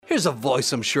Here's a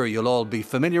voice I'm sure you'll all be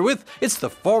familiar with. It's the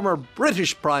former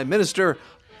British Prime Minister,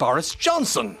 Boris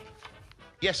Johnson.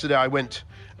 Yesterday I went,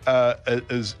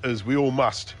 as we all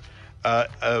must,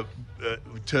 to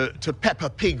Peppa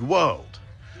Pig World.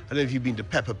 I don't know if you've been to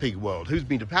Peppa Pig World.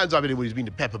 Hands up anyone who's been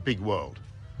to Peppa Pig World?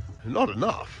 Not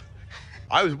enough.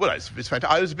 It's fantastic.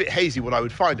 I was a bit hazy what I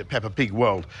would find at Peppa Pig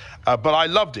World, but I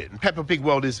loved it. And Peppa Pig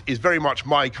World is very much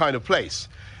my kind of place.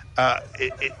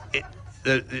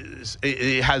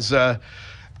 It has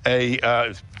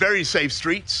very safe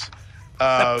streets.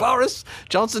 Boris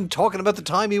Johnson talking about the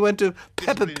time he went to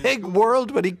Peppa Pig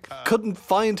World when he couldn't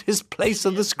find his place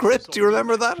in the script. Do you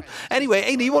remember that? Anyway,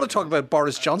 Éanna, you want to talk about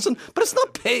Boris Johnson, but it's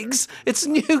not pigs, it's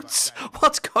newts.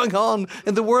 What's going on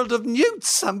in the world of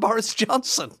newts and Boris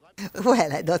Johnson?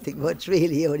 Well, nothing much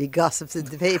really, only gossips in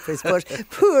the papers, but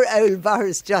poor old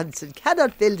Boris Johnson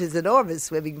cannot build his enormous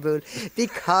swimming pool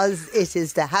because it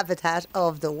is the habitat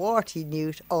of the warty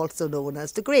newt, also known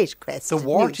as the great crested newt. The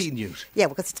warty newt? Yeah,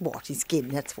 because it's warty skin,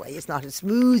 that's why. It's not a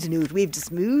smooth newt. We have the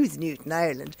smooth newt in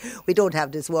Ireland. We don't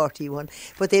have this warty one.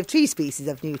 But they have 3 species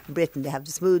of newt in Britain. They have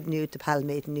the smooth newt, the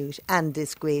palmated newt and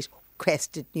this great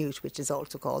crested newt, which is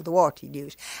also called the warty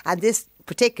newt. And this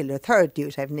particular third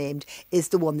newt I've named is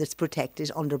the one that's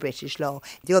protected under British law.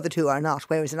 The other 2 are not,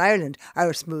 whereas in Ireland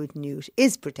our smooth newt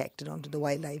is protected under the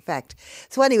Wildlife Act.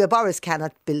 So anyway, Boris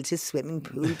cannot build his swimming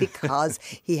pool because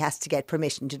he has to get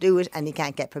permission to do it, and he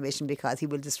can't get permission because he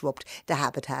will disrupt the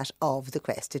habitat of the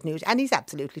crested newt. And he's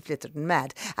absolutely flittered and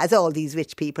mad, as all these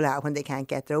rich people are when they can't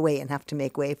get their way and have to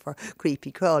make way for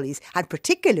creepy crawlies. And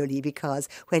particularly because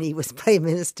when he was Prime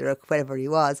Minister, or whatever he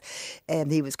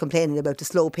was complaining about the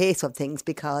slow pace of things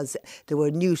because there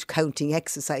were newt counting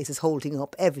exercises holding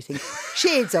up everything.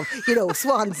 Shades of,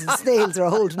 swans and snails are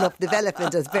holding up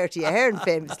development, as Bertie Ahern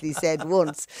famously said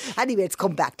once. Anyway, it's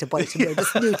come back to bite him.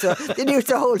 The newts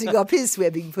are holding up his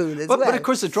swimming pool as well. But of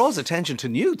course it draws attention to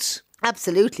newts.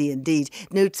 Absolutely, indeed.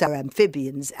 Newts are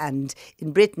amphibians, and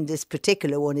in Britain this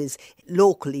particular one is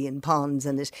locally in ponds,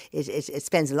 and it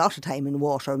spends a lot of time in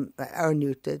water. Our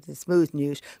newt, the smooth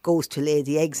newt, goes to lay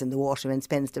the eggs in the water and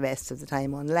spends the rest of the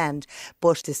time on land.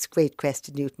 But this great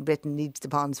crested newt in Britain needs the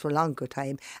ponds for a longer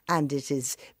time, and it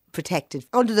is protected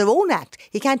under their own act.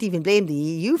 He can't even blame the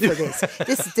EU for this.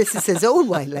 This is his own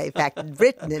Wildlife Act in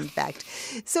Britain, in fact.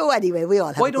 So anyway, we all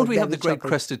have. Why don't we have the great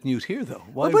crested newt here, though?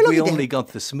 Why have we only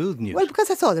got the smooth newt? Well, because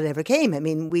that's all that ever came. I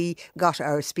mean, we got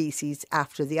our species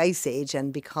after the Ice Age,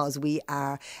 and because we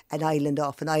are an island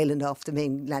off the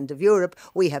mainland of Europe,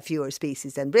 we have fewer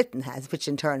species than Britain has, which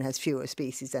in turn has fewer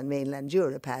species than mainland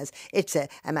Europe has. It's a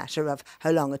matter of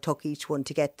how long it took each one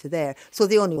to get to there. So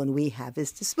the only one we have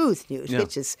is the smooth newt,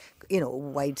 which is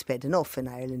widespread enough in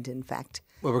Ireland, in fact.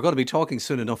 Well, we're going to be talking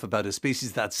soon enough about a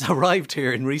species that's arrived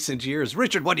here in recent years.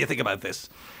 Richard, what do you think about this?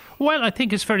 Well, I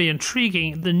think it's very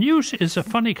intriguing. The newt is a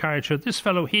funny character. This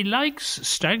fellow, he likes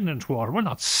stagnant water. Well,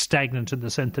 not stagnant in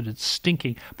the sense that it's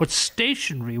stinking, but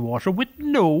stationary water with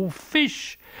no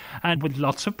fish. And with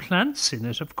lots of plants in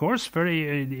it, of course.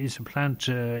 He's a plant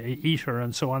eater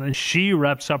and so on. And she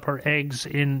wraps up her eggs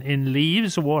in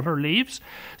leaves, water leaves.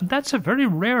 And that's a very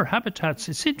rare habitat.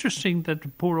 It's interesting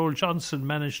that poor old Johnson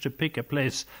managed to pick a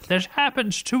place that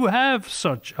happens to have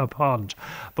such a pond.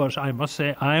 But I must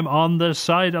say, I'm on the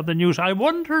side of the newt. I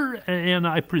wonder, and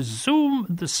I presume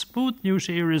the smooth newt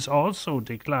here is also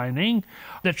declining.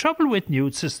 The trouble with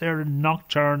newts is they're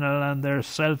nocturnal and they're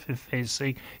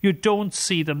self-effacing. You don't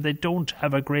see them. They don't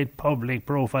have a great public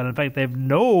profile. In fact, they have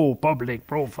no public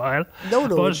profile. No,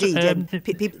 indeed.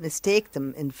 People mistake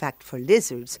them, in fact, for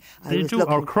lizards. They do,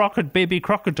 or baby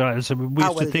crocodiles. I mean, we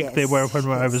used to think they were when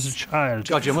I was a child.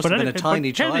 God, you must have been a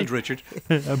tiny child, Richard.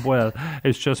 Well,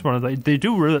 it's just one of the... They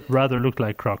do rather look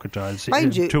like crocodiles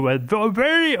to a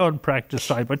very unpracticed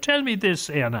eye. But tell me this,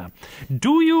 Éanna.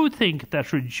 Do you think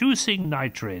that reducing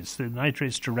nitrates, the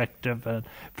nitrates directive and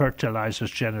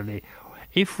fertilisers generally,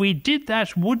 if we did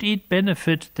that, would it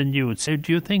benefit the newts? Do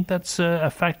you think that's a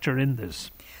factor in this?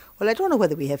 Well, I don't know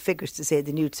whether we have figures to say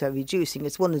the newts are reducing.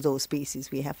 It's one of those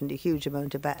species we haven't a huge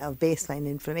amount of baseline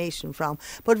information from.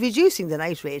 But reducing the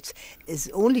nitrates is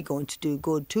only going to do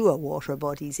good to our water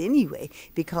bodies anyway,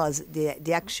 because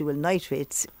the actual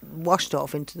nitrates washed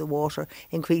off into the water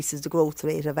increases the growth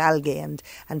rate of algae and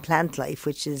plant life,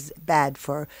 which is bad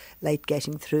for light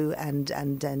getting through and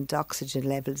oxygen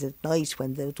levels at night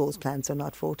when those plants are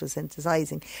not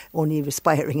photosynthesizing, only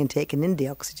respiring and taking in the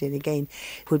oxygen again.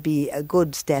 Would be a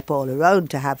good step all around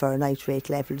to have our nitrate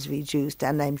levels reduced,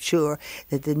 and I'm sure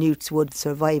that the newts would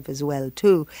survive as well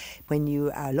too when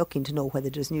you are looking to know whether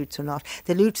there's newts or not.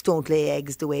 The newts don't lay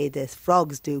eggs the way the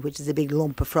frogs do, which is a big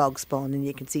lump of frog spawn, and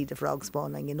you can see the frog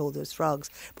spawn and you know there's frogs.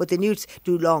 But the newts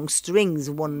do long strings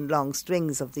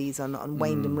of these on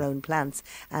winding round plants,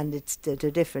 and they're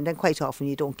different, and quite often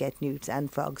you don't get newts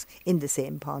and frogs in the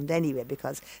same pond anyway,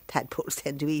 because tadpoles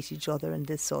tend to eat each other and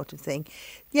this sort of thing.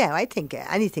 Yeah, I think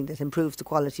anything that improves the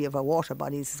quality of our water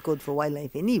bodies is good for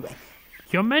wildlife anyway.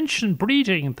 You mentioned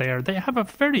breeding there. They have a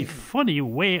very funny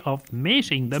way of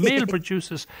mating. The male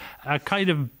produces a kind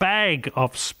of bag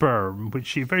of sperm, which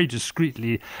she very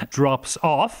discreetly drops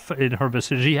off in her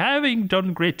vicinity, having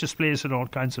done great displays and all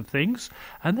kinds of things.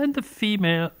 And then the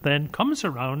female then comes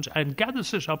around and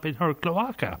gathers it up in her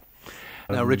cloaca.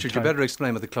 Now, Richard, you better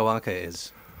explain what the cloaca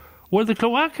is. Well, the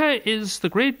cloaca is the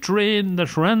great drain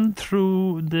that ran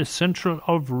through the centre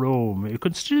of Rome. You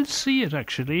can still see it,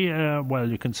 actually.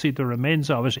 You can see the remains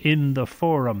of it in the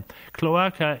Forum.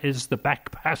 Cloaca is the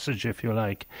back passage, if you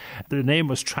like. The name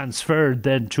was transferred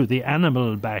then to the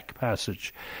animal back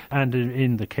passage. And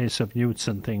in the case of newts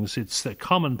and things, it's the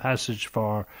common passage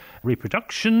for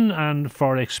reproduction and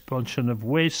for expulsion of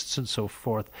wastes and so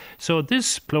forth. So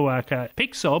this cloaca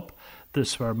picks up the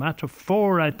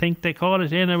spermatophore, I think they call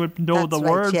it. Éanna would know the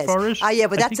word for it. Yeah,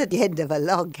 but that's at the end of a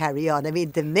long carry-on. I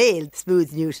mean, the male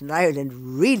smooth newt in Ireland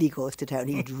really goes to town.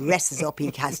 He dresses up, he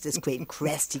has this great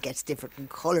crest, he gets different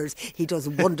colours, he does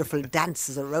wonderful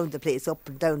dances around the place, up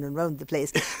and down and round the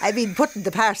place. I mean, putting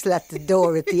the parcel at the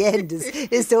door at the end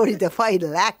is only the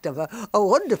final act of a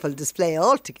wonderful display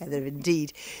altogether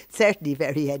indeed. Certainly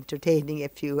very entertaining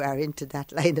if you are into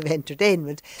that line of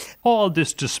entertainment. All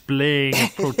this displaying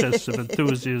of protests of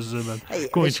enthusiasm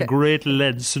and going to great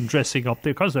lengths and dressing up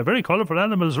there, because they're very colourful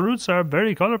animals. Roots are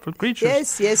very colourful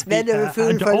creatures. Yes, men are a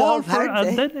fool for love,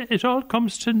 and then it all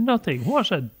comes to nothing.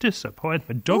 What a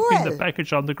disappointment. Dumping the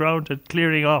package on the ground and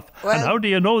clearing off. And how do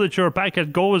you know that your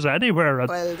packet goes anywhere?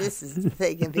 Well, this is the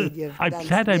thing. I'm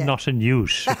glad I'm not a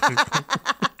newt.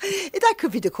 That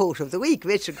could be the quote of the week.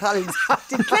 Richard Collins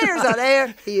declares on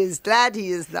air he is glad he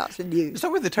is not a newt. Is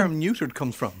that where the term neutered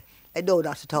comes from? No,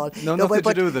 not at all. No, nothing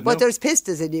to do with it. But there's pissed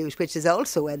as a newt, which is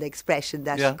also an expression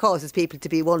that causes people to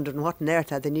be wondering what on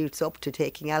earth are the newts up to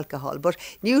taking alcohol. But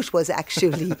newt was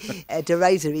actually a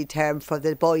derisory term for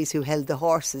the boys who held the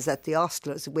horses at the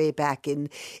ostlers way back in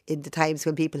the times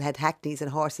when people had hackneys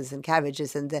and horses and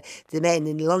carriages, and the men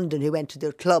in London who went to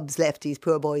their clubs left these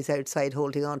poor boys outside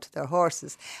holding on to their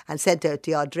horses and sent out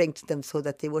the odd drink to them so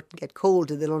that they wouldn't get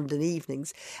cold in the London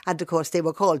evenings. And of course they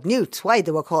were called newts. Why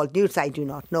they were called newts I do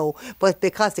not know. But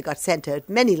because they got sent out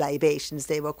many libations,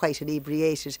 they were quite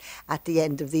inebriated at the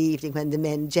end of the evening when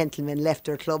the gentlemen left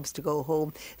their clubs to go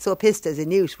home. So pissed as a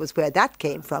newt was where that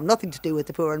came from. Nothing to do with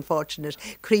the poor unfortunate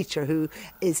creature who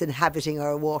is inhabiting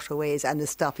our waterways and is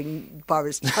stopping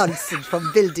Boris Johnson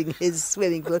from building his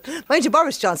swimming pool. Mind you,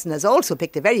 Boris Johnson has also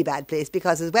picked a very bad place,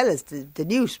 because as well as the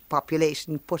newt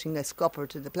population putting a scupper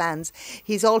to the plans,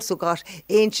 he's also got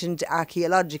ancient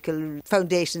archaeological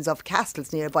foundations of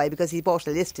castles nearby, because he bought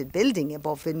a listed building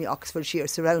above in Oxfordshire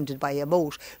surrounded by a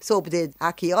moat. So the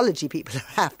archaeology people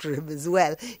are after him as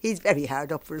well. He's very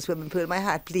hard up for a swimming pool. My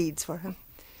heart bleeds for him.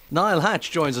 Niall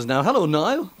Hatch joins us now. Hello,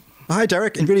 Niall. Hi,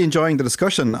 Derek. I'm really enjoying the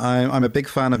discussion. I'm a big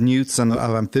fan of newts and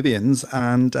of amphibians,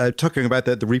 and talking about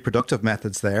the reproductive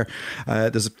methods there,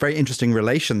 there's very interesting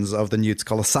relations of the newts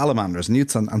called the salamanders.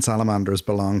 Newts and salamanders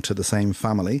belong to the same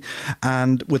family,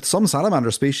 and with some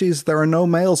salamander species, there are no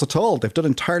males at all. They've done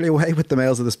entirely away with the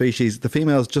males of the species. The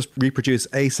females just reproduce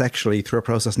asexually through a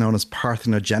process known as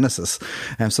parthenogenesis.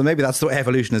 So maybe that's the way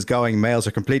evolution is going. Males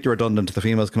are completely redundant. The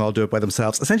females can all do it by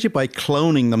themselves, essentially by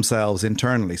cloning themselves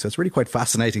internally. So it's really quite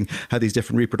fascinating how these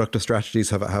different reproductive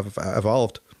strategies have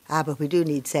evolved. But we do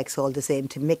need sex all the same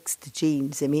to mix the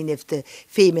genes. I mean, if the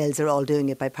females are all doing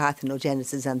it by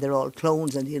parthenogenesis and they're all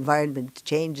clones and the environment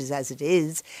changes as it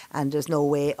is, and there's no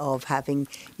way of having,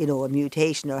 a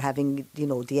mutation or having,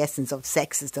 the essence of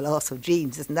sex is the loss of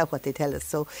genes. Isn't that what they tell us?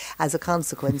 So as a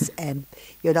consequence,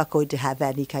 you're not going to have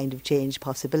any kind of change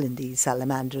possible in these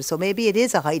salamanders. So maybe it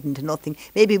is a hiding to nothing.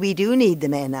 Maybe we do need the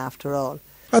men after all.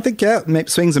 I think,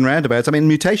 swings and roundabouts. I mean,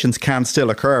 mutations can still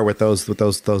occur with those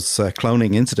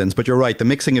cloning incidents, but you're right. The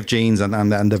mixing of genes and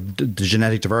the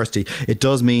genetic diversity, it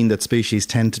does mean that species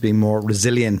tend to be more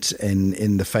resilient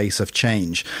in the face of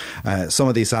change. Some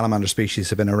of these salamander species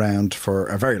have been around for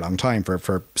a very long time,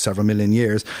 for several million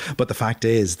years, but the fact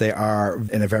is they are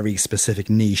in a very specific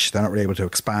niche. They're not really able to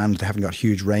expand. They haven't got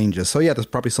huge ranges. So yeah, there's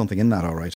probably something in that, all right.